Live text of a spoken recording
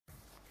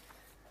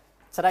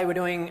Today we're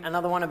doing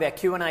another one of our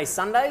Q&A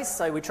Sundays,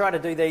 so we try to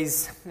do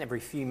these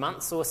every few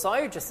months or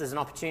so, just as an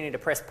opportunity to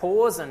press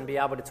pause and be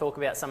able to talk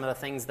about some of the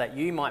things that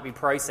you might be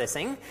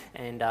processing.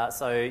 And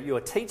so your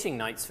teaching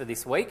notes for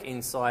this week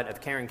inside of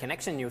Caring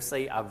Connection you'll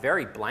see are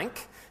very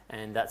blank,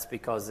 and that's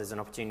because there's an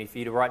opportunity for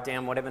you to write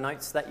down whatever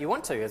notes that you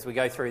want to as we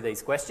go through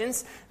these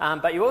questions.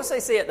 But you also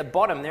see at the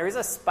bottom there is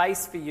a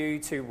space for you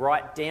to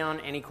write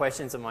down any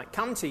questions that might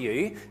come to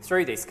you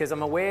through this, because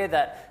I'm aware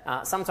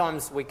that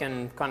sometimes we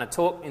can kind of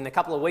talk in the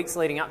couple of weeks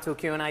leading up to a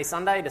Q&A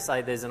Sunday to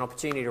say there's an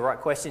opportunity to write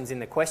questions in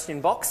the question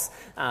box,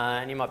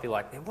 and you might be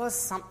like, there was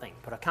something,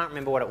 but I can't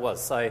remember what it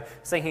was. So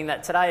thinking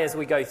that today as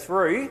we go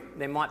through,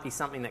 there might be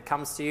something that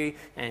comes to you,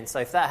 and so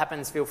if that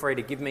happens, feel free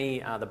to give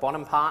me the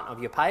bottom part of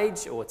your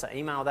page, or to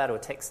email that or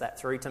text that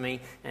through to me,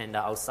 and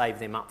I'll save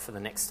them up for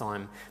the next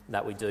time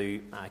that we do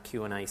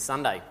Q&A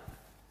Sunday.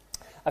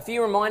 A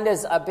few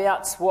reminders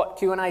about what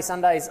Q&A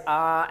Sundays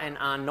are and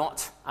are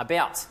not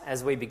about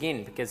as we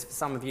begin, because for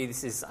some of you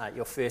this is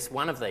your first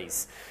one of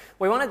these.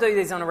 We want to do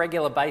these on a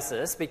regular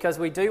basis because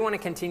we do want to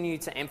continue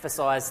to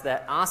emphasise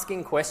that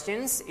asking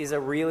questions is a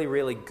really,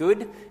 really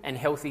good and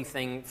healthy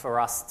thing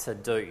for us to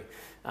do.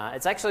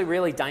 It's actually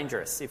really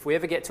dangerous if we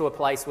ever get to a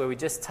place where we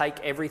just take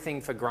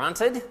everything for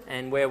granted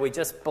and where we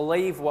just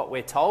believe what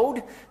we're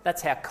told.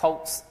 That's how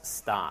cults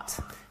start.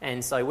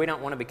 And so we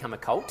don't want to become a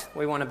cult.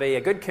 We want to be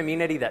a good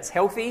community that's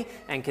healthy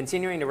and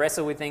continuing to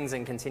wrestle with things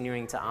and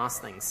continuing to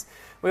ask things.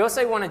 We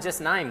also want to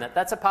just name that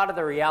that's a part of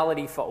the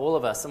reality for all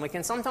of us, and we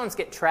can sometimes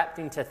get trapped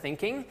into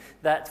thinking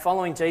that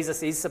following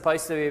Jesus is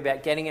supposed to be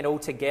about getting it all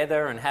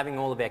together and having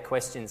all of our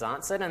questions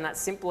answered, and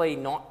that's simply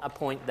not a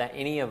point that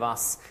any of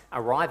us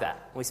arrive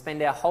at. We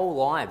spend our whole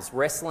lives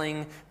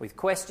wrestling with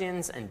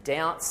questions and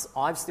doubts.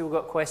 I've still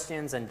got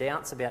questions and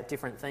doubts about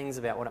different things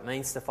about what it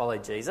means to follow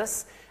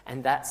Jesus,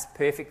 and that's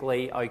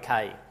perfectly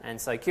okay. And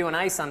so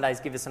Q&A Sundays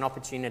give us an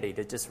opportunity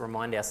to just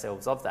remind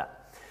ourselves of that.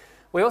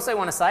 We also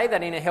want to say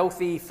that in a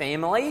healthy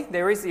family,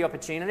 there is the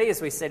opportunity, as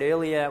we said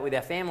earlier with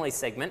our family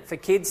segment, for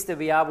kids to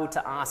be able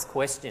to ask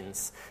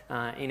questions.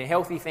 In a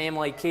healthy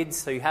family,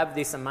 kids who have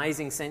this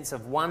amazing sense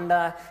of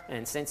wonder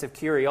and sense of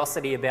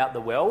curiosity about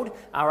the world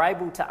are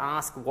able to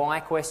ask why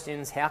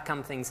questions, how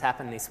come things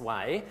happen this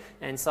way.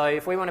 And so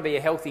if we want to be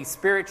a healthy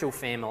spiritual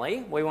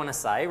family, we want to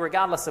say,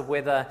 regardless of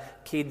whether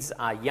kids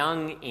are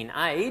young in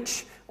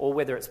age or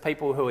whether it's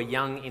people who are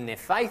young in their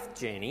faith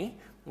journey,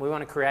 we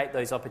want to create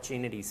those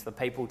opportunities for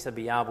people to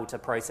be able to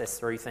process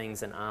through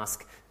things and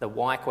ask the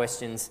why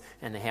questions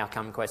and the how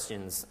come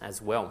questions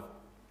as well.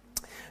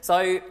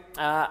 So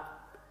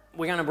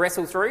we're going to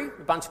wrestle through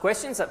a bunch of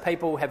questions that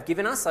people have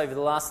given us over the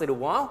last little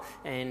while,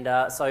 and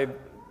so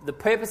the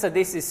purpose of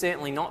this is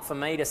certainly not for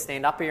me to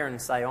stand up here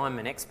and say I'm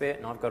an expert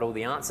and I've got all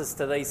the answers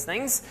to these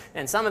things,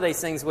 and some of these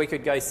things we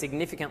could go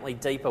significantly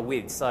deeper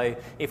with. So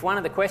if one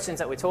of the questions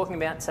that we're talking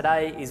about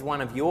today is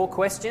one of your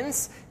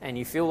questions and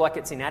you feel like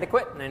it's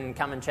inadequate, then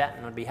come and chat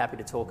and I'd be happy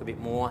to talk a bit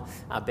more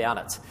about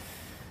it.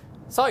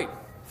 So,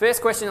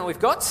 first question that we've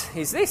got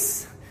is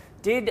this: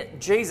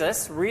 did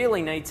Jesus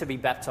really need to be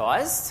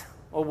baptised,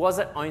 or was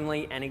it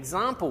only an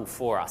example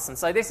for us? And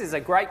so this is a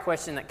great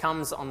question that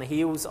comes on the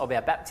heels of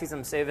our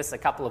baptism service a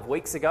couple of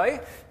weeks ago,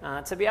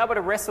 to be able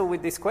to wrestle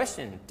with this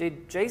question.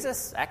 Did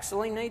Jesus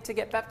actually need to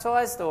get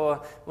baptised,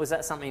 or was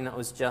that something that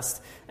was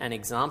just an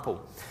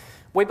example?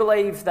 We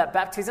believe that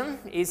baptism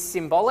is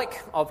symbolic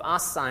of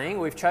us saying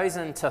we've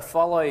chosen to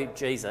follow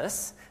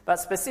Jesus, but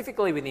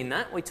specifically within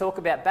that, we talk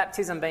about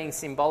baptism being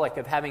symbolic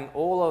of having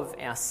all of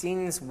our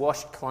sins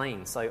washed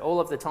clean. So all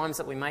of the times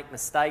that we make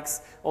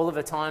mistakes, all of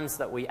the times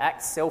that we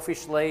act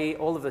selfishly,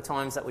 all of the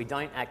times that we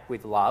don't act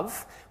with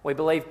love, we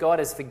believe God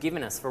has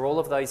forgiven us for all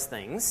of those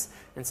things.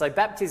 And so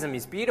baptism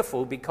is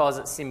beautiful because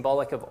it's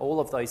symbolic of all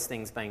of those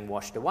things being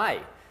washed away.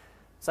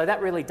 So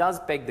that really does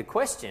beg the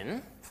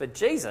question, for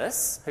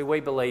Jesus, who we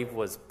believe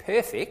was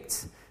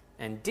perfect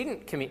and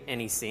didn't commit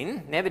any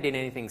sin, never did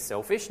anything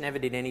selfish, never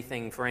did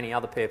anything for any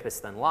other purpose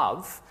than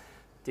love,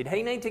 did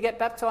he need to get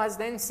baptised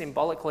then,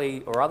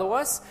 symbolically or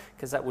otherwise?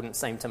 Because that wouldn't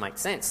seem to make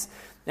sense.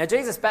 Now,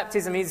 Jesus'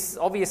 baptism is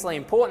obviously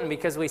important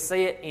because we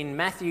see it in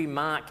Matthew,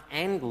 Mark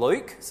and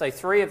Luke. So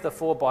 3 of the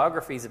 4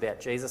 biographies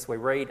about Jesus, we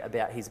read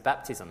about his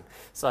baptism.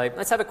 So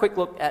let's have a quick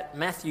look at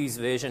Matthew's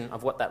version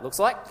of what that looks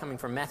like, coming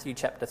from Matthew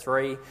chapter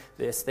 3,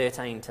 verse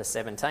 13 to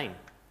 17. It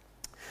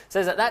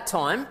says, at that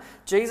time,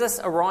 Jesus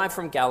arrived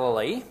from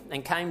Galilee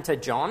and came to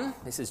John,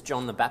 this is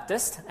John the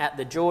Baptist, at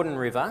the Jordan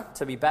River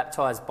to be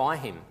baptised by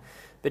him.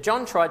 But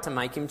John tried to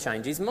make him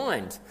change his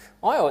mind.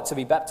 I ought to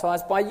be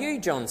baptised by you,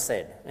 John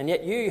said, and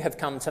yet you have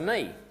come to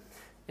me.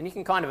 And you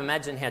can kind of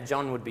imagine how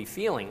John would be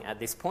feeling at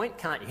this point,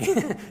 can't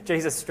you?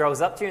 Jesus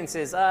strolls up to you and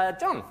says,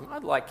 John,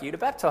 I'd like you to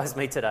baptise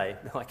me today.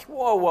 They're like,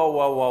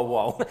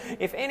 whoa.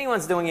 If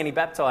anyone's doing any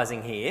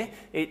baptising here,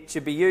 it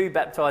should be you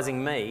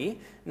baptising me,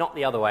 not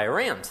the other way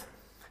around.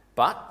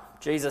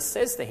 But Jesus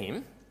says to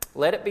him,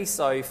 let it be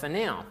so for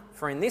now,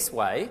 for in this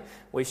way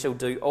we shall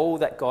do all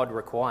that God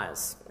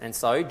requires." And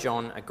so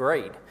John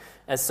agreed.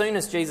 As soon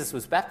as Jesus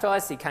was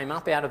baptized, he came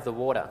up out of the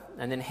water,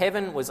 and then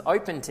heaven was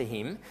opened to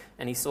him,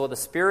 and he saw the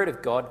Spirit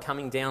of God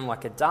coming down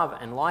like a dove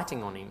and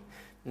lighting on him.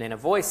 And then a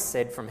voice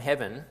said from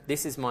heaven,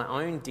 "This is my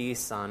own dear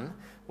Son,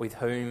 with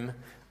whom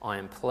I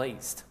am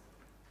pleased."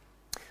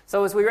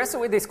 So as we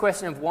wrestle with this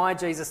question of why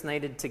Jesus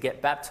needed to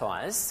get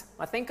baptized,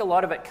 I think a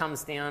lot of it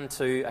comes down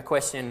to a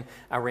question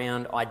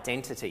around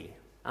identity,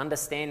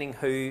 understanding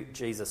who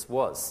Jesus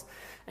was.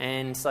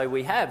 And so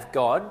we have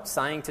God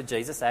saying to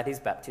Jesus at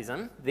his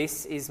baptism,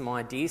 "This is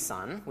my dear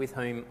Son, with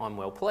whom I'm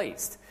well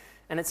pleased."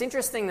 And it's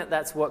interesting that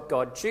that's what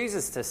God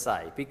chooses to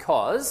say,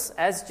 because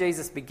as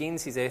Jesus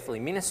begins his earthly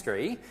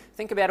ministry,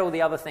 think about all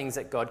the other things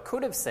that God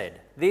could have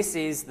said. "This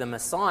is the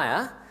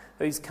Messiah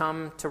who's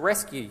come to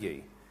rescue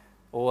you."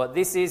 Or,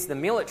 "This is the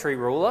military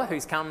ruler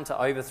who's come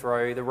to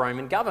overthrow the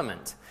Roman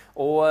government."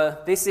 Or,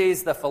 "This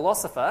is the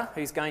philosopher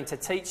who's going to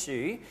teach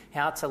you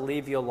how to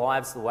live your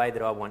lives the way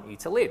that I want you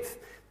to live."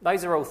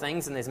 Those are all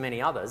things, and there's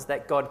many others,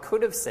 that God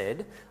could have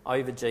said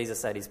over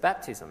Jesus at his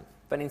baptism.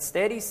 But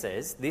instead he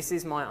says, "This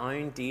is my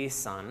own dear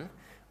Son,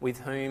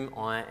 with whom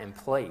I am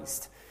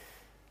pleased."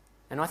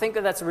 And I think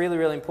that that's really,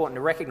 really important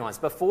to recognise.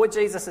 Before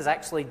Jesus has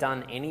actually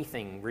done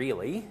anything,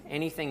 really,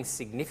 anything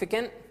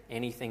significant,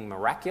 anything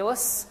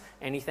miraculous,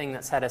 anything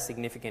that's had a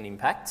significant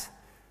impact,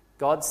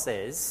 God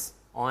says,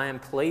 "I am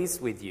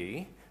pleased with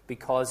you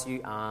because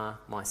you are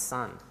my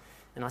Son."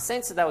 And I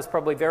sense that was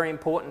probably very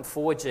important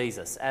for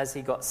Jesus as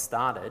he got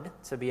started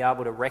to be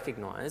able to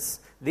recognise,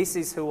 this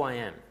is who I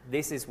am,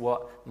 this is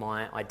what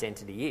my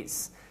identity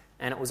is.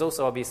 And it was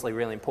also obviously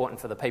really important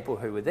for the people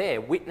who were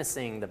there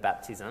witnessing the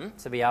baptism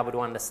to be able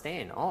to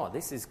understand, oh,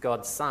 this is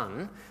God's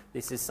Son,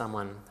 this is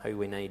someone who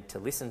we need to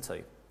listen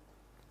to.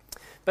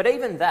 But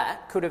even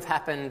that could have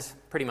happened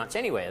pretty much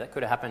anywhere. That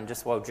could have happened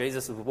just while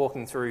Jesus was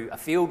walking through a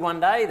field one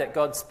day, that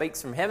God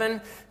speaks from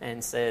heaven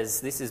and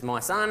says, "This is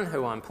my Son,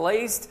 who I'm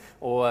pleased."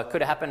 Or it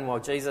could have happened while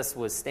Jesus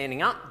was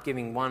standing up,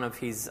 giving one of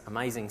his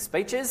amazing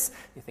speeches.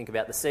 You think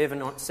about the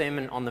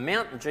Sermon on the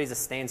Mount, and Jesus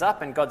stands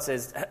up and God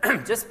says,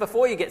 "Just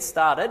before you get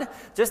started,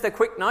 just a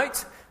quick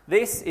note,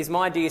 this is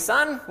my dear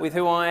Son, with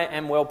whom I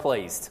am well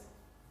pleased."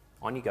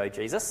 On you go,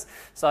 Jesus.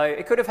 So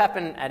it could have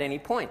happened at any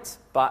point,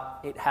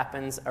 but it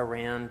happens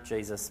around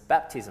Jesus'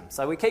 baptism.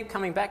 So we keep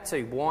coming back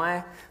to,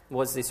 why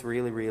was this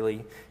really,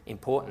 really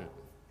important?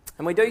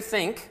 And we do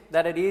think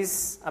that it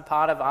is a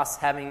part of us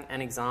having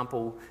an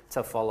example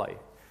to follow.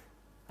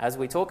 As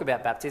we talk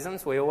about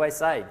baptisms, we always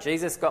say,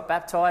 Jesus got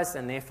baptised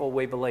and therefore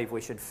we believe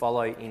we should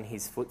follow in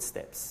his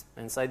footsteps.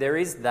 And so there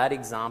is that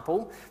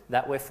example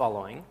that we're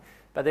following.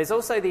 But there's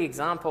also the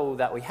example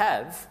that we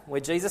have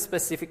where Jesus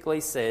specifically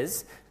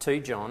says to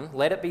John,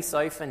 "Let it be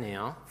so for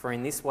now, for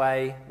in this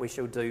way we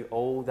shall do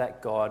all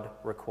that God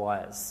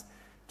requires."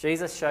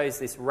 Jesus shows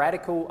this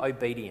radical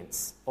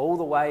obedience all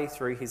the way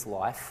through his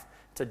life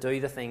to do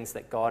the things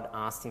that God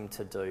asked him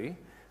to do,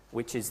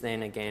 which is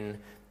then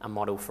again a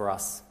model for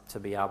us to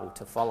be able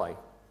to follow.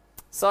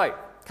 So,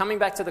 coming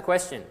back to the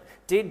question,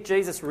 did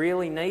Jesus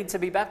really need to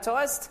be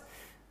baptised?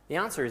 The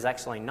answer is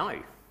actually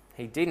no.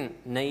 He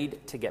didn't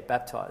need to get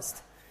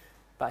baptised,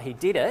 but he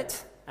did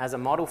it as a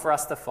model for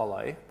us to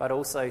follow, but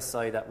also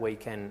so that we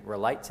can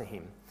relate to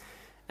him.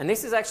 And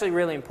this is actually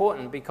really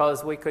important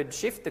because we could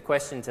shift the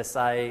question to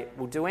say,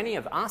 well, do any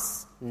of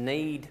us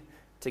need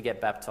to get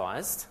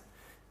baptised?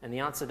 And the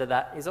answer to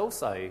that is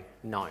also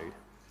no.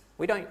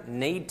 We don't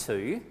need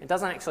to. It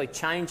doesn't actually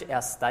change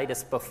our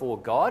status before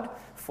God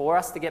for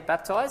us to get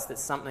baptised.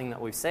 It's something that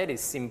we've said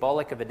is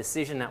symbolic of a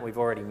decision that we've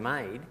already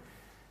made.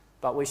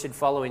 But we should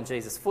follow in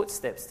Jesus'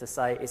 footsteps to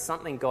say it's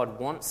something God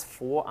wants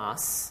for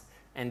us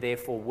and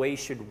therefore we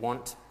should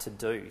want to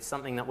do,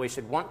 something that we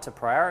should want to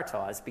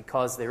prioritise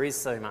because there is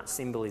so much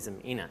symbolism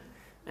in it.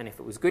 And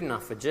if it was good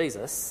enough for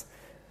Jesus,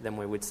 then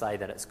we would say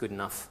that it's good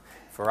enough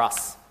for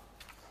us.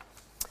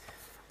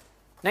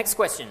 Next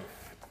question.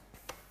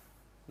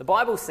 The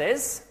Bible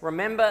says,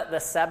 "Remember the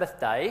Sabbath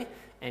day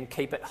and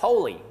keep it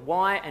holy."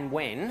 Why and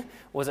when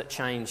was it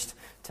changed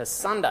to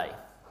Sunday?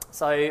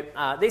 So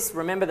this,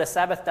 remember the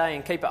Sabbath day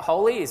and keep it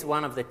holy, is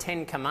one of the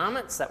 10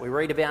 commandments that we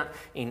read about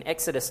in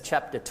Exodus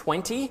chapter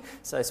 20.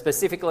 So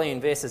specifically in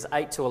verses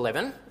 8 to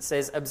 11, it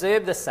says,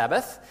 "Observe the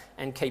Sabbath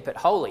and keep it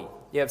holy.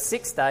 You have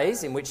 6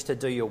 days in which to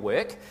do your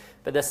work,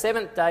 but the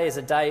 7th day is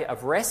a day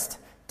of rest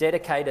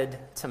dedicated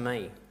to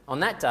me. On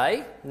that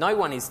day, no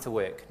one is to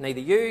work,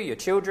 neither you, your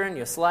children,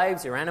 your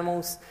slaves, your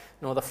animals,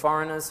 nor the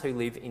foreigners who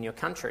live in your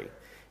country.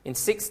 In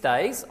 6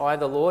 days, I,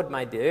 the Lord,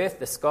 made the earth,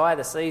 the sky,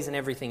 the seas, and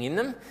everything in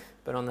them.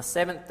 But on the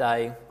 7th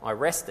day, I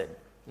rested.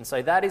 And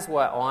so that is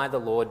why I, the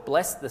Lord,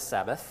 blessed the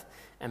Sabbath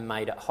and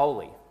made it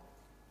holy."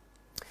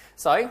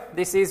 So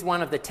this is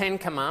one of the 10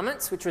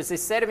 commandments, which was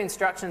this set of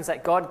instructions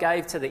that God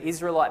gave to the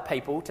Israelite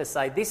people to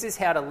say, this is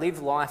how to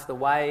live life the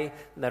way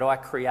that I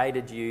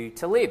created you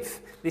to live.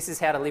 This is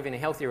how to live in a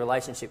healthy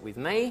relationship with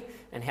me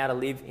and how to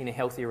live in a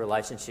healthy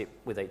relationship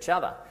with each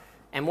other.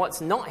 And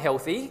what's not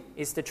healthy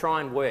is to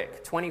try and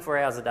work 24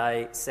 hours a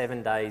day,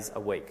 7 days a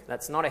week.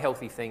 That's not a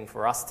healthy thing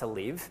for us to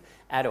live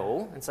at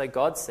all. And so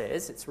God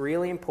says it's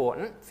really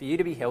important for you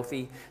to be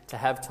healthy to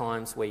have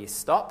times where you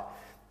stop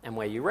and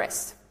where you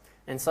rest.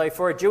 And so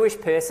for a Jewish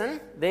person,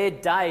 their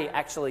day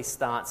actually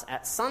starts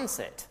at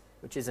sunset,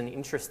 which is an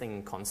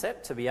interesting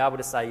concept, to be able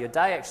to say your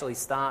day actually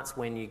starts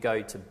when you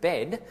go to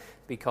bed,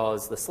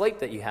 because the sleep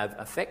that you have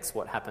affects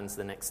what happens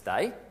the next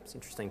day. It's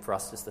interesting for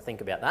us just to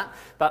think about that.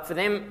 But for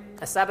them,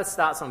 a Sabbath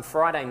starts on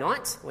Friday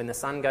night when the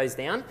sun goes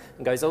down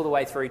and goes all the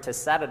way through to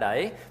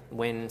Saturday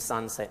when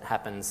sunset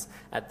happens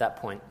at that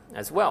point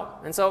as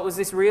well. And so it was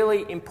this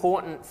really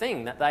important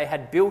thing that they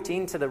had built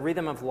into the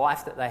rhythm of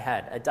life that they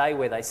had, a day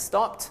where they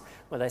stopped,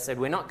 where they said,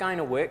 we're not going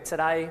to work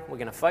today, we're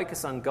going to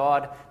focus on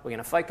God, we're going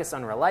to focus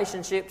on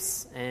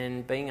relationships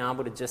and being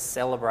able to just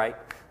celebrate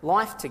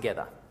life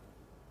together.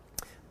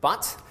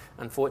 But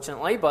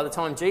unfortunately, by the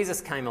time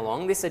Jesus came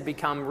along, this had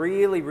become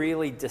really,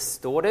 really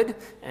distorted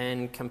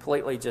and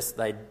completely just,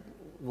 they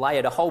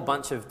layered a whole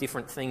bunch of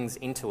different things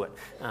into it.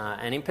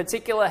 And in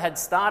particular had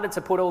started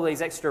to put all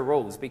these extra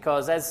rules,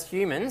 because as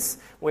humans,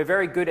 we're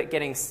very good at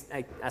getting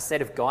a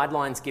set of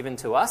guidelines given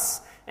to us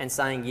and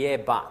saying, yeah,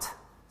 but.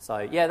 So,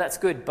 yeah, that's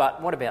good,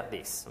 but what about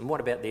this? And what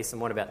about this?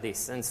 And what about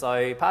this? And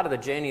so part of the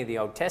journey of the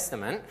Old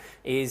Testament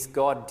is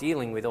God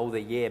dealing with all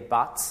the yeah,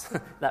 buts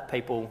that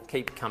people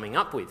keep coming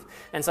up with.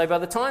 And so by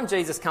the time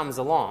Jesus comes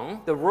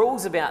along, the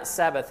rules about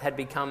Sabbath had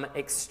become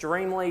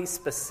extremely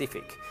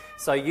specific.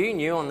 So you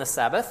knew on the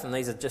Sabbath, and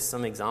these are just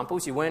some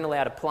examples, you weren't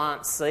allowed to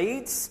plant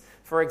seeds,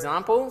 for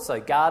example. So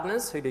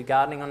gardeners who do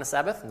gardening on the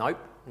Sabbath, nope,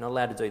 not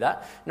allowed to do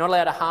that. You're not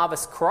allowed to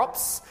harvest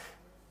crops.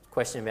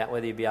 Question about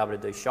whether you'd be able to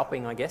do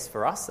shopping, I guess,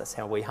 for us. That's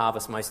how we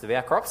harvest most of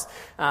our crops.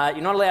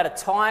 You're not allowed to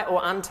tie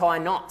or untie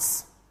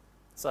knots.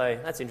 So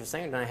that's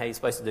interesting. I don't know how you're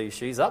supposed to do your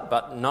shoes up,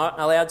 but not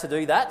allowed to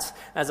do that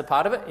as a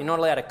part of it. You're not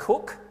allowed to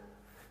cook.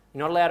 You're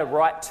not allowed to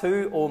write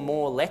 2 or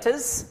more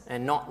letters,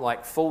 and not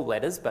like full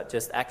letters, but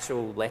just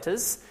actual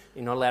letters.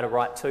 You're not allowed to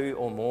write 2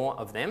 or more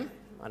of them.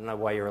 I don't know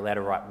why you're allowed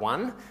to write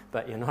 1,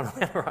 but you're not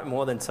allowed to write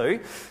more than 2.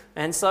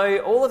 And so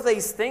all of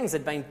these things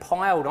had been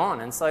piled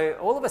on. And so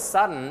all of a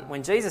sudden,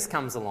 when Jesus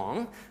comes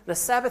along, the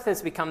Sabbath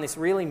has become this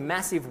really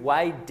massive,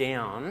 weighed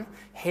down,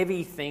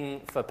 heavy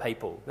thing for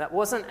people. That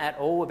wasn't at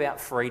all about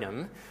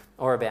freedom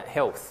or about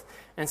health.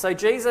 And so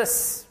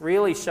Jesus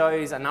really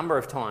shows a number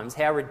of times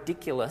how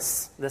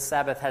ridiculous the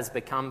Sabbath has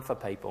become for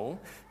people,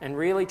 and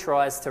really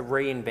tries to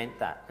reinvent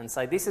that and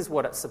say this is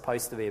what it's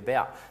supposed to be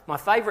about. My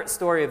favourite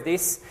story of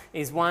this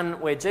is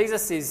one where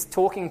Jesus is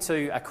talking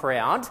to a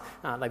crowd.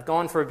 They've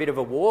gone for a bit of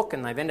a walk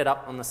and they've ended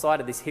up on the side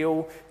of this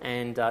hill,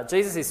 and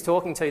Jesus is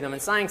talking to them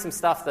and saying some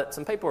stuff that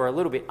some people are a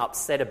little bit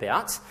upset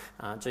about.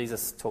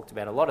 Jesus talked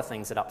about a lot of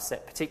things that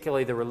upset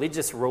particularly the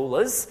religious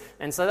rulers,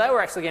 and so they were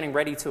actually getting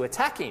ready to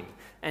attack him.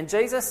 And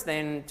Jesus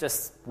then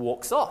just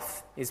walks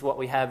off, is what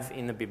we have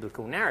in the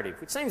biblical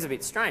narrative, which seems a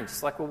bit strange.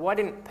 It's like, well, why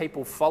didn't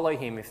people follow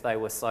him if they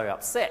were so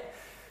upset?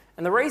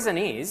 And the reason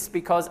is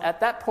because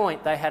at that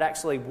point they had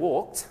actually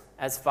walked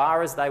as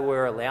far as they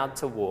were allowed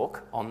to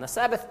walk on the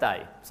Sabbath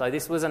day. So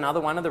this was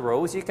another one of the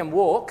rules. You can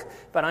walk,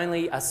 but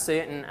only a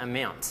certain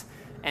amount.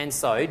 And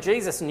so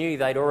Jesus knew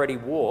they'd already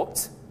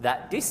walked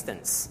that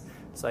distance.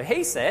 So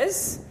he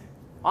says,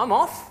 I'm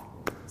off.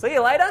 See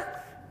you later.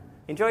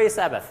 Enjoy your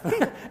Sabbath.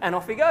 And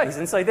off he goes.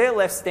 And so they're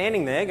left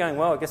standing there going,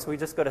 well, I guess we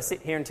just got to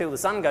sit here until the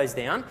sun goes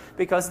down,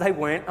 because they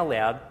weren't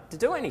allowed to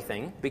do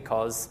anything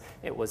because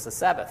it was the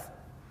Sabbath.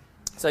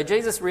 So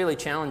Jesus really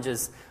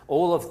challenges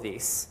all of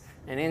this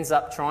and ends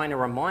up trying to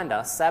remind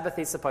us Sabbath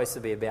is supposed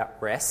to be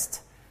about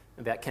rest,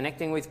 about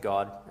connecting with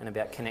God, and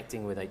about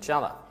connecting with each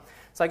other.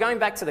 So going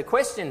back to the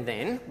question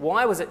then,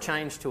 why was it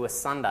changed to a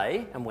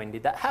Sunday, and when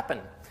did that happen?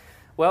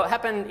 Well, it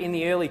happened in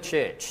the early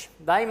church.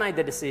 They made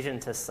the decision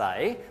to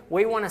say,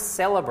 we want to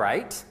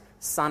celebrate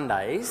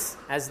Sundays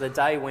as the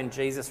day when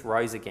Jesus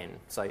rose again.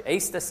 So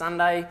Easter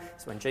Sunday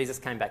is when Jesus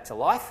came back to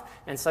life.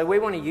 And so we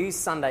want to use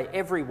Sunday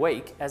every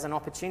week as an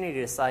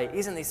opportunity to say,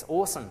 isn't this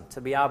awesome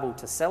to be able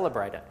to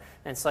celebrate it?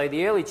 And so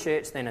the early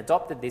church then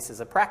adopted this as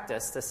a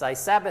practice to say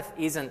Sabbath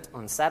isn't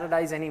on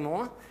Saturdays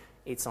anymore,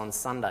 it's on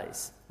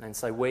Sundays. And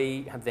so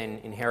we have then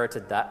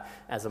inherited that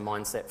as a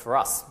mindset for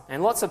us.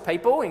 And lots of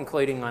people,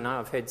 including, I know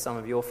I've heard some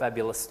of your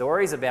fabulous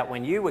stories about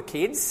when you were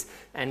kids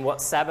and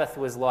what Sabbath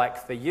was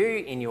like for you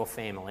in your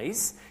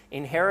families,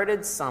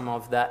 inherited some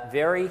of that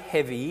very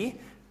heavy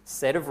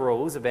set of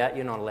rules about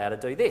you're not allowed to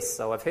do this.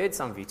 So I've heard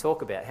some of you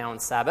talk about how on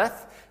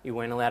Sabbath you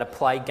weren't allowed to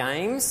play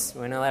games,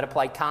 you weren't allowed to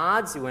play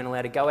cards, you weren't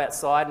allowed to go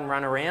outside and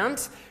run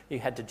around. You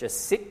had to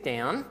just sit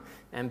down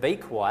and be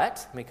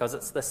quiet because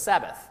it's the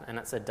Sabbath and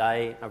it's a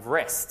day of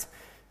rest.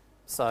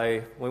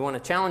 So we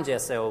want to challenge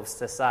ourselves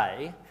to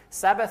say,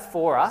 Sabbath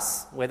for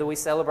us, whether we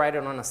celebrate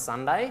it on a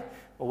Sunday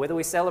or whether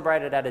we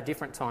celebrate it at a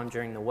different time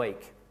during the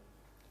week,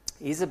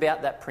 is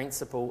about that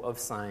principle of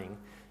saying,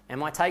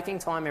 am I taking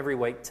time every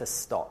week to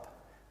stop?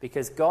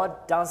 Because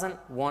God doesn't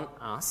want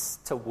us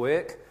to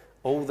work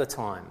all the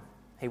time.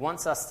 He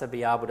wants us to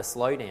be able to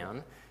slow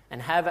down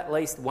and have at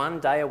least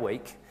one day a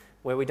week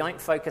where we don't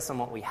focus on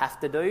what we have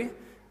to do,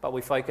 but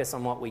we focus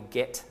on what we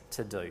get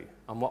to do,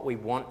 on what we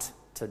want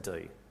to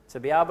do. To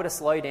be able to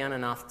slow down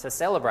enough to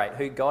celebrate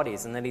who God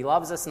is and that he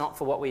loves us not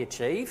for what we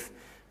achieve,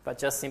 but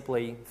just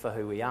simply for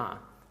who we are.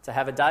 To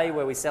have a day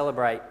where we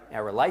celebrate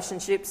our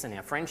relationships and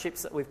our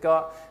friendships that we've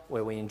got,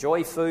 where we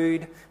enjoy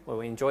food, where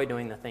we enjoy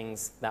doing the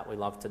things that we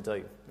love to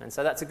do. And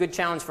so that's a good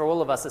challenge for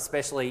all of us,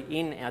 especially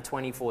in our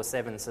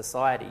 24/7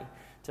 society,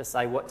 to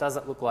say, what does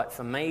it look like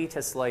for me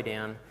to slow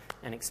down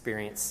and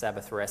experience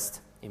Sabbath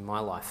rest in my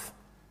life?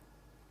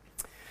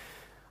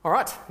 All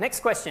right,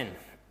 next question.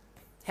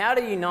 How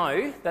do you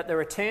know that the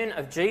return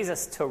of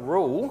Jesus to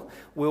rule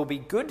will be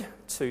good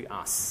to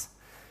us?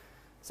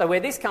 So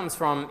where this comes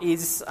from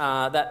is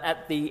that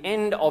at the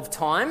end of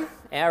time,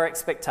 our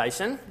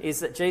expectation is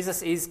that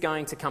Jesus is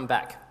going to come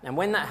back. And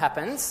when that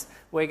happens,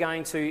 we're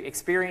going to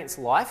experience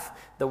life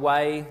the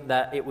way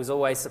that it was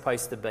always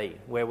supposed to be,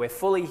 where we're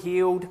fully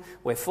healed,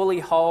 we're fully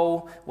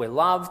whole, we're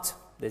loved,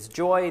 there's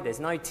joy, there's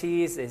no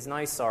tears, there's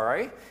no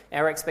sorrow.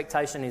 Our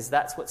expectation is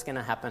that's what's going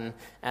to happen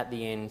at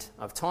the end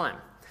of time.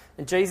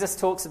 And Jesus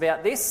talks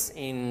about this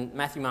in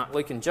Matthew, Mark,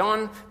 Luke and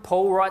John.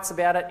 Paul writes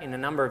about it in a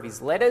number of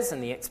his letters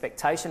and the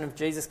expectation of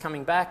Jesus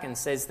coming back, and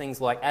says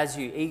things like, as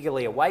you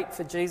eagerly await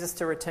for Jesus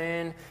to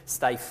return,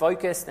 stay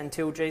focused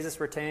until Jesus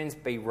returns,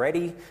 be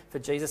ready for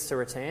Jesus to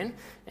return.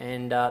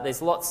 And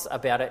there's lots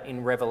about it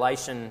in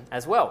Revelation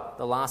as well,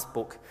 the last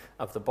book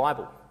of the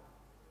Bible.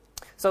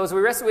 So as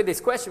we wrestle with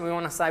this question, we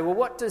want to say, well,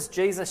 what does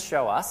Jesus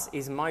show us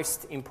is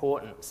most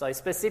important? So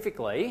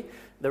specifically,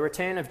 the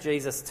return of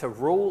Jesus to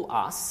rule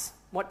us.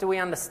 What do we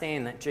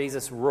understand that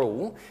Jesus'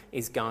 rule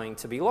is going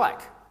to be like?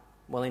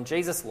 Well, in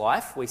Jesus'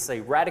 life, we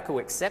see radical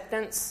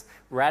acceptance,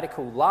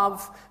 radical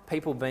love,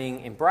 people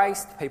being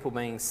embraced, people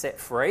being set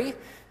free.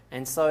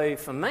 And so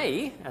for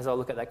me, as I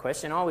look at that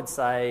question, I would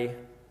say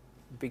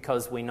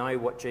because we know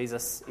what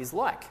Jesus is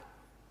like.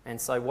 And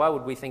so why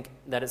would we think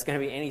that it's going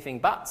to be anything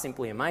but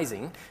simply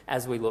amazing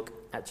as we look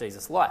at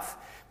Jesus' life?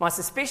 My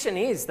suspicion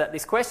is that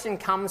this question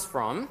comes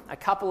from a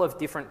couple of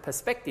different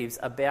perspectives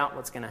about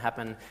what's going to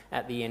happen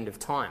at the end of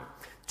time.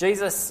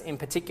 Jesus, in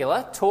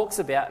particular, talks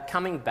about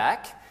coming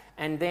back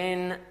and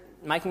then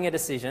making a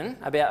decision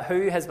about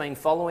who has been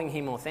following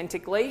him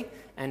authentically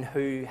and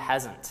who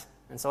hasn't.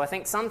 And so I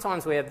think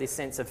sometimes we have this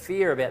sense of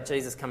fear about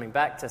Jesus coming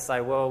back to say,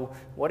 well,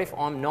 what if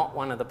I'm not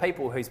one of the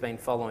people who's been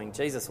following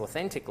Jesus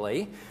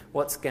authentically?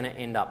 What's going to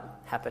end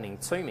up happening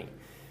to me?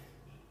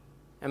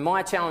 And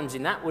my challenge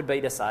in that would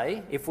be to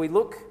say, if we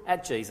look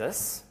at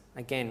Jesus,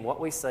 again, what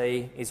we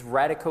see is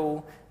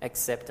radical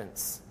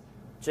acceptance.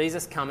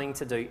 Jesus coming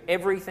to do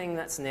everything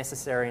that's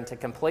necessary and to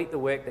complete the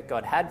work that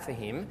God had for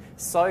him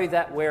so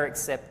that we're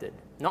accepted.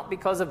 Not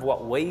because of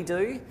what we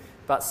do,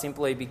 but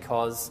simply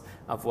because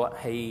of what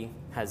he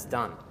has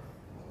done.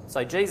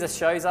 So Jesus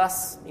shows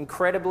us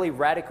incredibly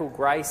radical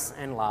grace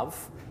and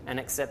love and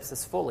accepts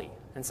us fully.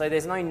 And so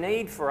there's no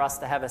need for us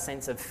to have a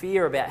sense of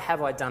fear about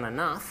have I done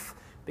enough,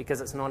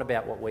 because it's not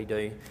about what we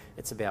do,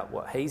 it's about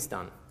what he's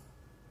done.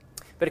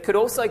 But it could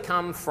also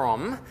come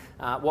from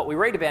what we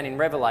read about in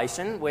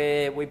Revelation,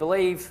 where we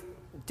believe,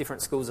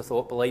 different schools of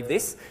thought believe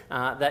this,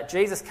 that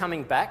Jesus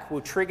coming back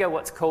will trigger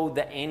what's called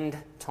the end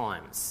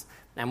times.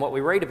 And what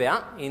we read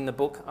about in the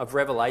book of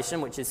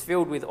Revelation, which is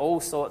filled with all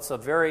sorts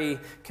of very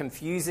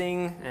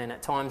confusing and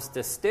at times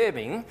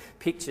disturbing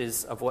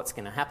pictures of what's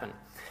going to happen.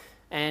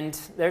 And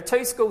there are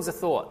two schools of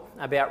thought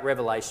about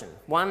Revelation.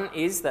 One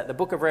is that the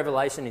book of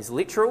Revelation is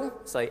literal,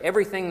 so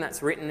everything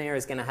that's written there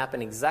is going to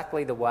happen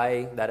exactly the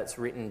way that it's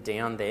written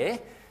down there.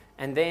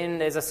 And then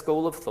there's a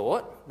school of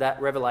thought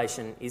that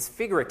Revelation is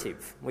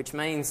figurative, which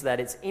means that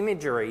it's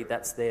imagery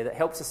that's there that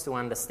helps us to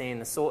understand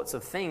the sorts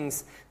of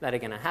things that are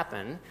going to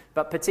happen,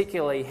 but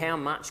particularly how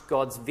much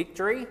God's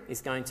victory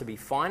is going to be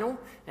final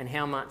and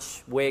how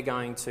much we're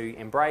going to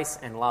embrace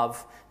and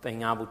love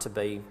being able to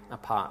be a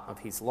part of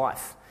his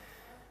life.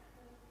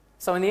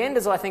 So in the end,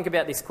 as I think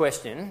about this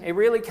question, it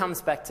really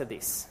comes back to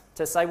this.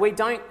 To say we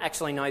don't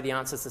actually know the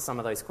answers to some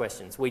of those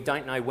questions. We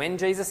don't know when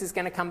Jesus is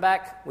going to come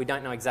back. We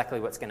don't know exactly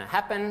what's going to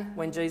happen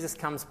when Jesus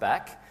comes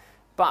back.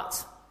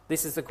 But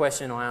this is the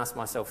question I ask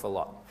myself a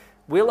lot.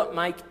 Will it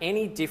make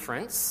any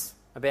difference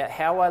about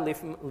how I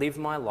live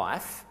my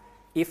life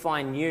if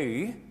I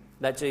knew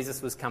that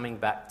Jesus was coming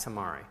back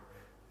tomorrow?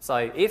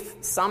 So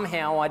if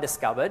somehow I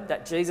discovered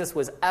that Jesus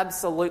was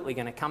absolutely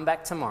going to come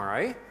back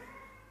tomorrow,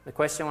 the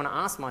question I want to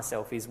ask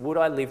myself is, would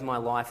I live my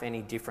life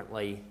any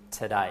differently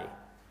today?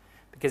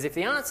 Because if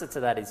the answer to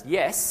that is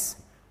yes,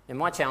 then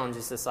my challenge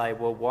is to say,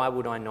 well, why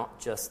would I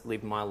not just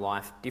live my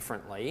life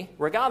differently,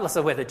 regardless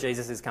of whether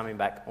Jesus is coming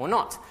back or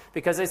not?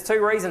 Because there's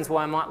two reasons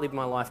why I might live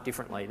my life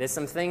differently. There's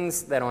some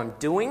things that I'm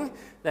doing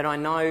that I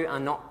know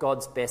are not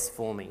God's best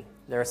for me.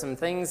 There are some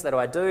things that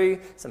I do,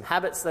 some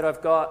habits that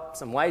I've got,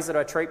 some ways that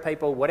I treat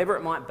people, whatever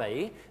it might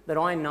be, that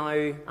I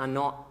know are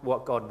not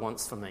what God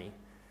wants for me.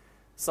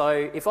 So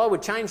if I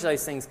would change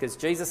those things because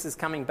Jesus is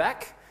coming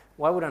back,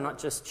 why would I not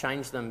just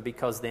change them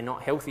because they're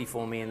not healthy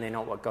for me and they're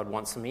not what God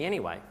wants for me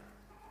anyway?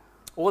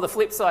 Or the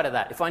flip side of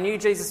that, if I knew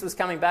Jesus was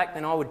coming back,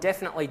 then I would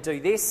definitely do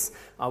this,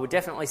 I would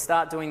definitely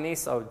start doing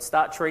this, I would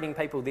start treating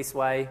people this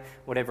way,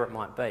 whatever it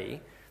might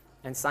be.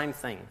 And same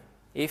thing,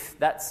 if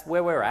that's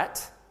where we're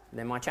at,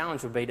 then my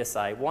challenge would be to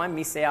say, why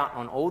miss out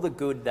on all the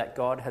good that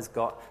God has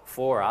got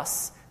for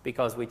us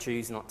because we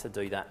choose not to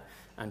do that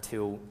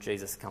until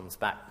Jesus comes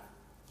back?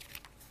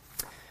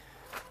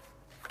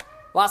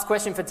 Last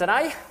question for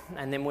today,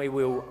 and then we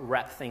will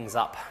wrap things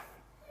up.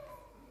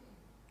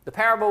 The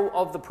parable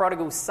of the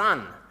prodigal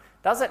son.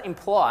 Does it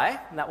imply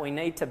that we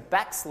need to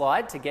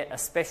backslide to get a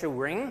special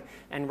ring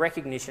and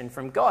recognition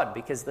from God?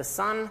 Because the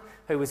son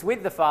who was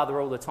with the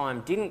father all the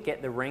time didn't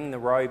get the ring, the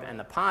robe and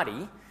the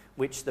party,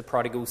 which the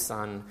prodigal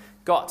son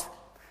got.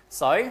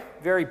 So,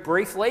 very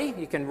briefly,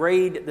 you can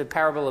read the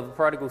parable of the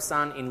prodigal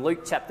son in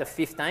Luke chapter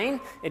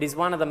 15. It is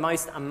one of the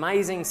most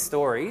amazing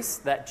stories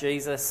that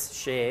Jesus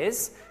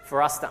shares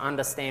for us to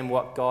understand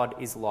what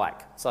God is like.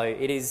 So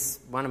it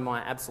is one of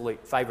my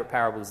absolute favourite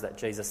parables that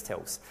Jesus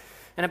tells.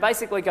 And it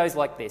basically goes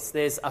like this.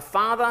 There's a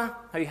father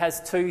who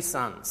has two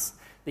sons.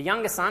 The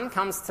younger son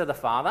comes to the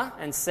father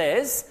and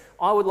says,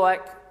 I would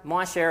like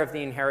my share of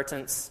the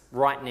inheritance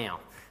right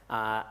now.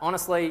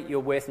 Honestly, you're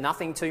worth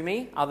nothing to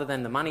me other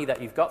than the money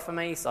that you've got for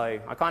me, so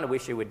I kind of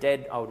wish you were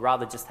dead. I would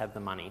rather just have the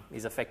money,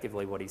 is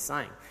effectively what he's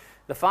saying.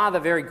 The father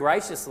very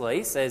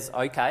graciously says,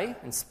 okay,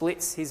 and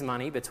splits his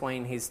money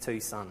between his two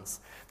sons.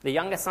 The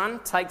younger son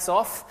takes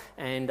off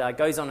and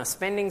goes on a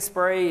spending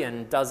spree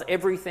and does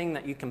everything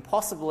that you can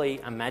possibly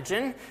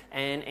imagine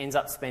and ends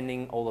up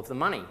spending all of the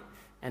money.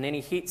 And then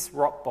he hits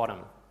rock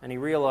bottom and he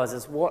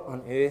realises, what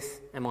on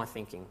earth am I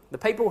thinking? The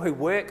people who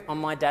work on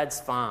my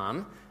dad's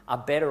farm are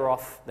better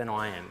off than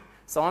I am.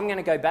 So I'm going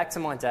to go back to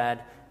my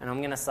dad and I'm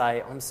going to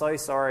say, I'm so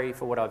sorry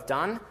for what I've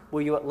done.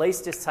 Will you at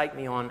least just take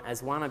me on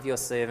as one of your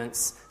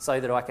servants so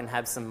that I can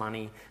have some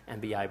money and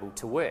be able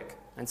to work?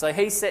 And so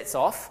he sets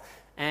off,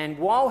 and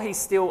while he's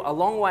still a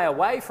long way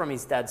away from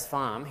his dad's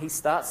farm, he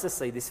starts to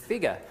see this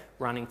figure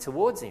running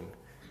towards him.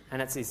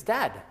 And it's his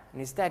dad. And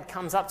his dad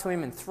comes up to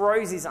him and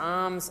throws his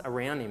arms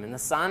around him. And the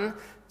son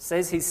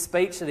says his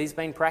speech that he's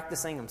been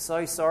practicing, I'm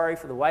so sorry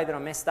for the way that I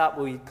messed up.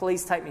 Will you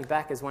please take me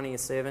back as one of your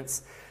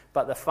servants?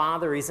 But the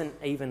father isn't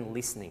even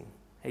listening.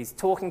 He's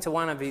talking to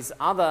one of his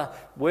other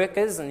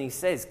workers and he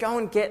says, go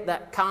and get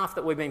that calf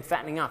that we've been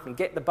fattening up and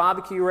get the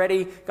barbecue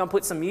ready, go and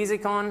put some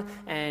music on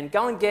and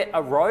go and get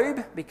a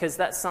robe, because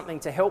that's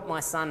something to help my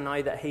son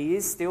know that he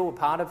is still a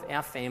part of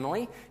our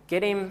family.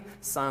 Get him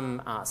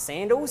some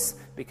sandals,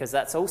 because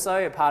that's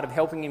also a part of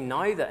helping him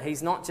know that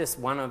he's not just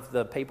one of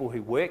the people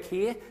who work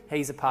here,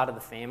 he's a part of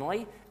the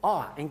family.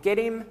 Oh, and get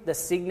him the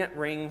signet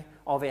ring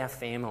of our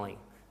family.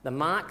 The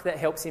mark that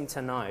helps him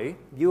to know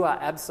you are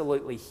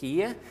absolutely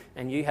here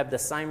and you have the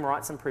same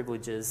rights and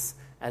privileges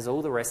as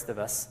all the rest of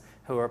us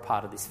who are a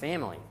part of this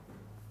family.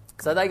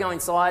 So they go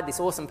inside, this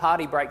awesome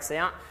party breaks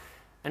out,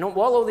 and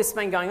while all this has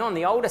been going on,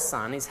 the older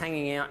son is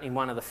hanging out in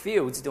one of the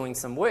fields doing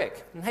some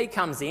work. And he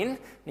comes in and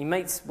he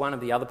meets one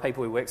of the other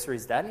people who works for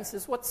his dad and he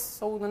says, what's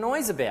all the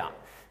noise about?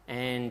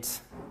 And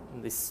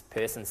this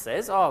person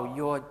says, oh,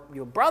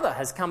 your brother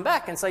has come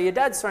back, and so your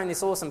dad's thrown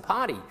this awesome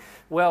party.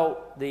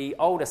 Well, the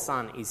older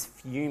son is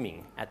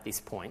fuming at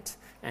this point,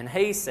 and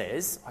he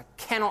says, I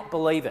cannot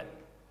believe it.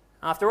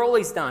 After all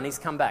he's done, he's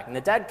come back. And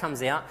the dad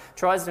comes out,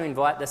 tries to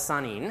invite the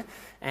son in,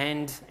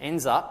 and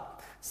ends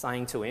up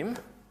saying to him,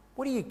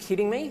 what are you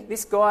kidding me?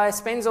 This guy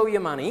spends all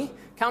your money,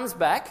 comes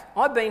back,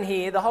 I've been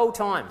here the whole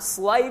time,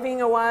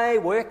 slaving away,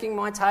 working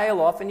my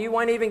tail off, and you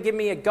won't even give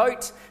me a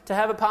goat to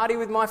have a party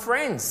with my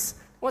friends.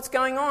 What's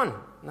going on?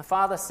 And the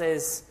father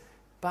says,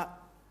 but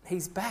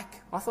he's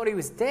back. I thought he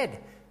was dead,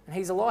 and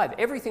he's alive.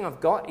 Everything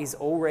I've got is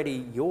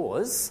already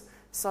yours,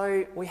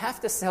 so we have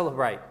to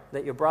celebrate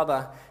that your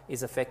brother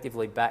is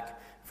effectively back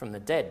from the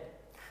dead.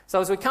 So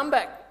as we come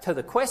back to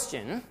the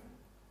question,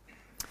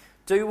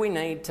 do we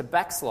need to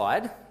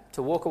backslide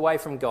to walk away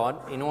from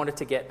God in order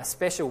to get a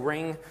special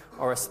ring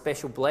or a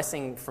special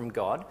blessing from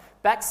God?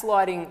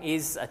 Backsliding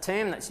is a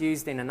term that's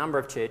used in a number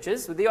of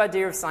churches with the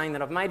idea of saying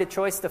that I've made a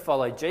choice to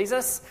follow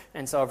Jesus,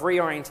 and so I've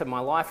reoriented my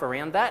life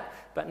around that,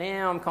 but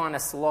now I'm kind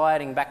of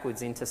sliding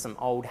backwards into some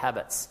old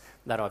habits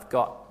that I've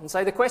got. And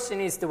so the question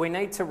is, do we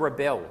need to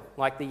rebel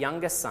like the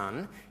younger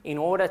son in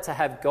order to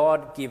have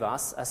God give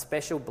us a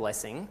special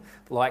blessing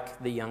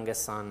like the younger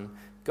son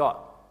got?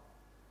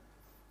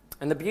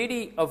 And the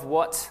beauty of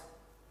what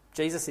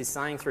Jesus is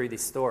saying through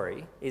this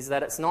story is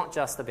that it's not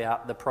just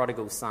about the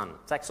prodigal son.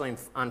 It's actually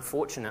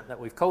unfortunate that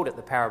we've called it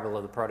the parable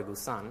of the prodigal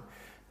son,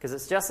 because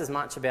it's just as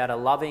much about a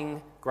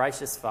loving,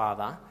 gracious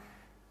father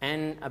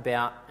and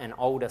about an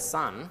older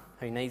son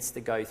who needs to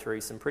go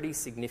through some pretty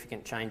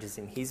significant changes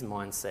in his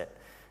mindset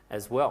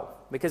as well.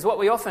 Because what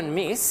we often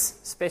miss,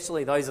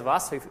 especially those of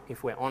us who,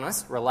 if we're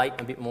honest, relate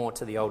a bit more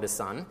to the older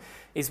son,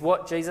 is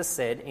what Jesus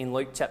said in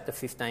Luke chapter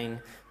 15,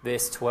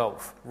 verse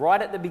 12.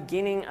 Right at the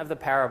beginning of the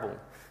parable,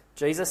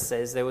 Jesus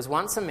says, there was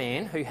once a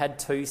man who had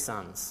two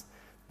sons.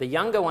 The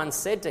younger one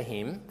said to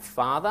him,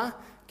 Father,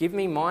 give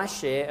me my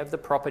share of the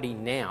property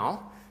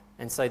now.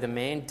 And so the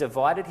man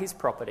divided his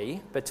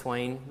property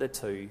between the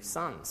two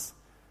sons.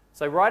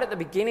 So right at the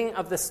beginning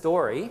of the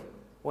story,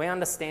 we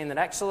understand that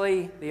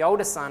actually the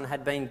older son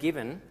had been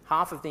given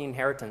half of the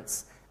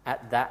inheritance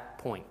at that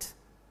point.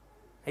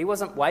 He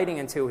wasn't waiting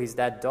until his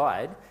dad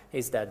died.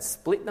 His dad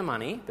split the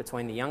money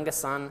between the younger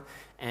son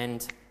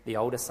and the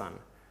older son.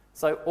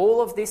 So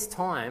all of this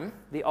time,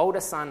 the older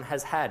son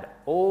has had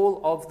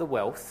all of the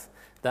wealth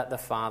that the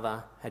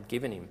father had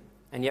given him.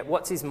 And yet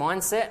what's his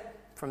mindset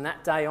from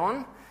that day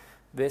on?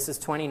 Verses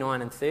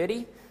 29 and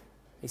 30.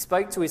 He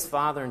spoke to his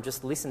father, and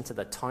just listen to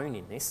the tone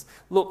in this.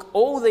 Look,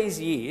 all these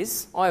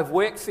years I have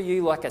worked for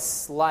you like a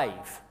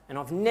slave, and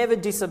I've never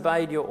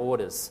disobeyed your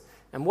orders.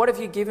 And what have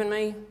you given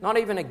me? Not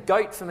even a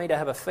goat for me to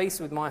have a feast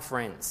with my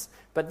friends.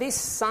 But this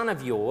son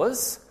of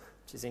yours,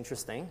 which is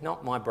interesting,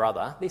 not my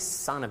brother, this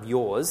son of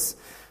yours,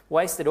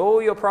 wasted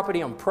all your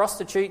property on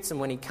prostitutes, and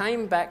when he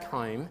came back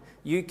home,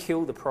 you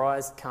killed the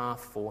prized calf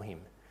for him.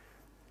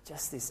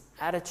 Just this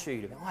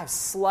attitude of, I've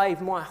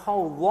slaved my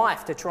whole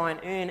life to try and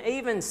earn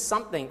even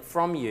something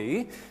from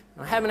you.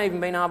 I haven't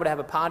even been able to have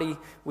a party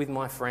with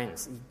my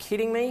friends. Are you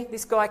kidding me?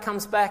 This guy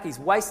comes back, he's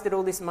wasted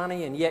all this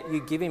money, and yet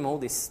you give him all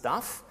this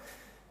stuff.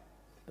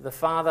 The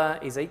father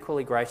is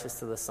equally gracious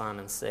to the son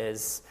and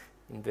says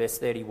in verse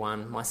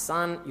 31, my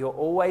son, you're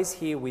always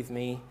here with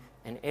me,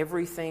 and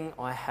everything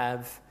I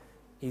have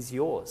is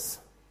yours.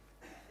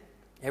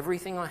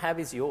 Everything I have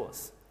is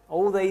yours.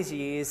 All these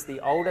years, the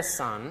older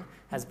son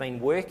has been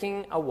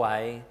working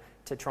away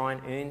to try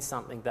and earn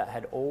something that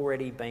had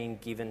already been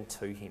given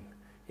to him.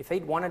 If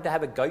he'd wanted to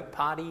have a goat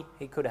party,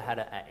 he could have had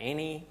it at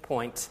any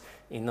point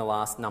in the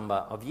last number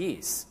of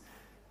years.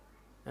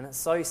 And it's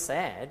so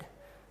sad,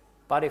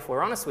 but if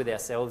we're honest with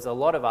ourselves, a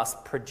lot of us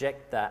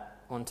project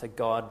that onto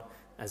God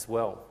as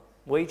well.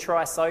 We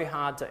try so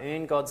hard to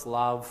earn God's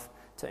love,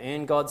 to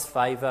earn God's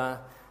favour,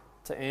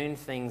 to earn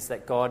things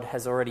that God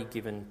has already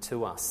given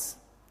to us.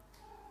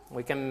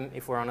 We can,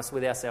 if we're honest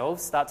with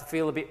ourselves, start to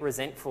feel a bit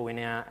resentful in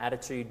our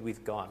attitude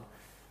with God.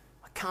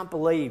 I can't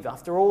believe,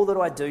 after all that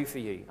I do for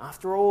you,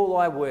 after all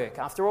I work,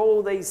 after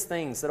all these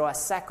things that I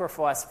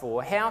sacrifice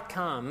for, how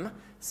come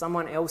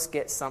someone else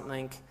gets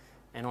something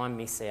and I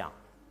miss out?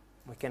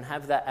 We can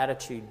have that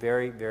attitude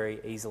very, very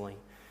easily.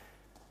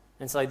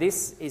 And so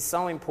this is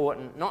so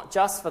important, not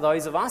just for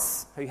those of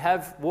us who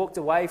have walked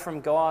away from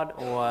God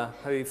or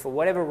who, for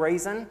whatever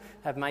reason,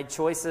 have made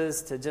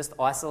choices to just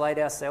isolate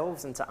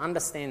ourselves, and to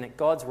understand that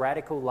God's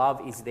radical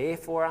love is there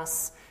for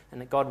us and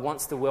that God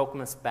wants to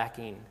welcome us back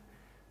in.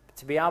 But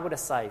to be able to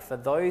say, for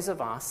those of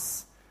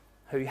us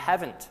who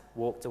haven't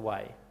walked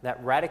away,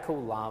 that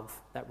radical love,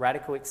 that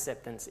radical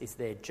acceptance is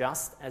there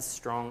just as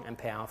strong and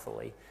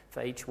powerfully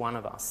for each one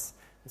of us.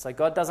 And so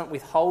God doesn't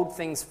withhold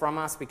things from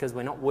us because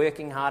we're not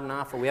working hard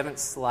enough or we haven't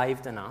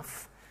slaved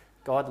enough.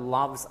 God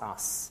loves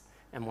us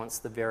and wants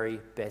the very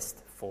best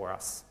for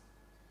us.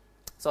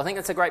 So I think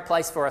it's a great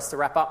place for us to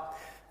wrap up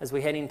as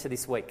we head into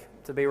this week,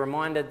 to be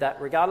reminded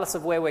that regardless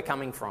of where we're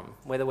coming from,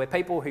 whether we're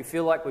people who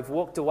feel like we've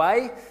walked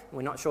away and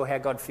we're not sure how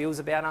God feels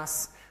about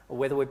us, or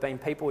whether we've been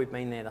people who've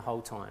been there the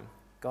whole time,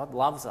 God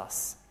loves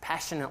us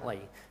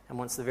passionately and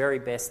wants the very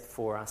best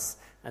for us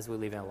as we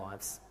live our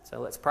lives. So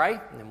let's pray,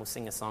 and then we'll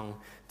sing a song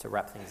to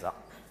wrap things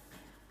up.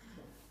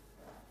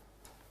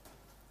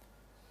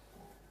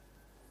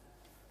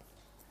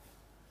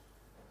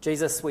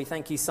 Jesus, we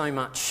thank you so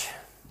much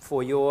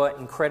for your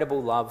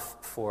incredible love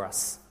for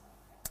us,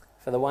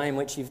 for the way in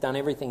which you've done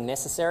everything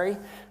necessary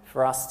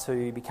for us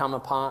to become a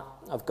part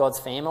of God's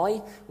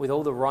family with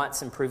all the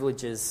rights and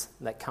privileges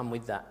that come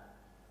with that.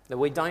 That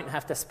we don't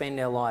have to spend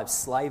our lives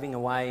slaving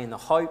away in the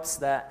hopes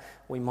that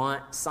we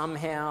might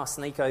somehow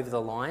sneak over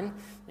the line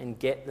and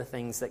get the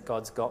things that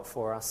God's got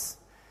for us.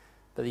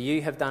 But that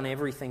you have done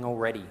everything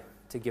already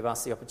to give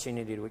us the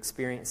opportunity to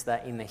experience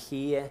that in the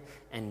here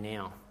and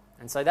now.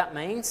 And so that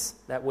means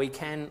that we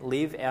can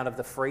live out of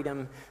the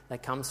freedom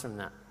that comes from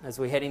that. As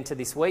we head into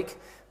this week,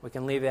 we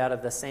can live out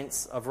of the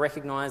sense of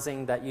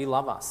recognising that you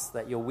love us,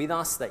 that you're with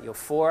us, that you're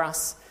for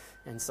us.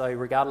 And so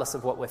regardless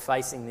of what we're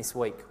facing this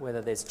week,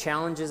 whether there's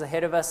challenges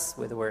ahead of us,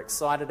 whether we're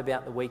excited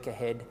about the week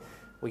ahead,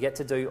 we get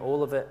to do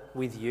all of it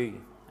with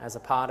you as a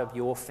part of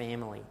your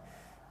family.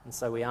 And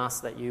so we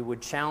ask that you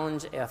would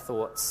challenge our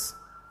thoughts.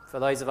 For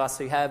those of us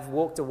who have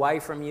walked away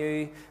from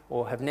you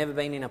or have never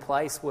been in a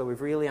place where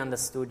we've really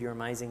understood your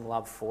amazing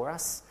love for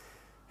us,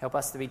 help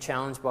us to be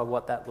challenged by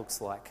what that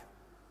looks like.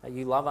 That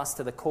you love us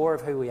to the core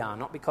of who we are,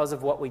 not because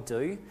of what we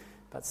do,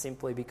 but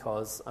simply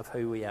because of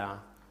who we are.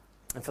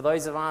 And for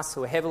those of us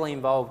who are heavily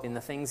involved in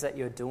the things that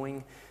you're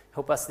doing,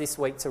 help us this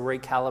week to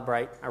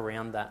recalibrate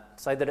around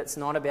that, so that it's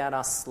not about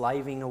us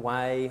slaving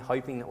away,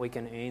 hoping that we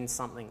can earn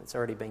something that's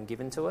already been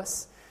given to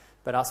us,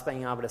 but us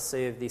being able to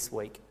serve this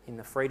week in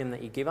the freedom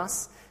that you give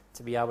us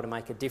to be able to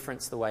make a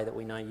difference the way that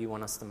we know you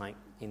want us to make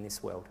in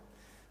this world.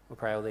 We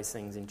pray all these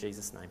things in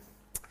Jesus' name.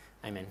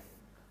 Amen.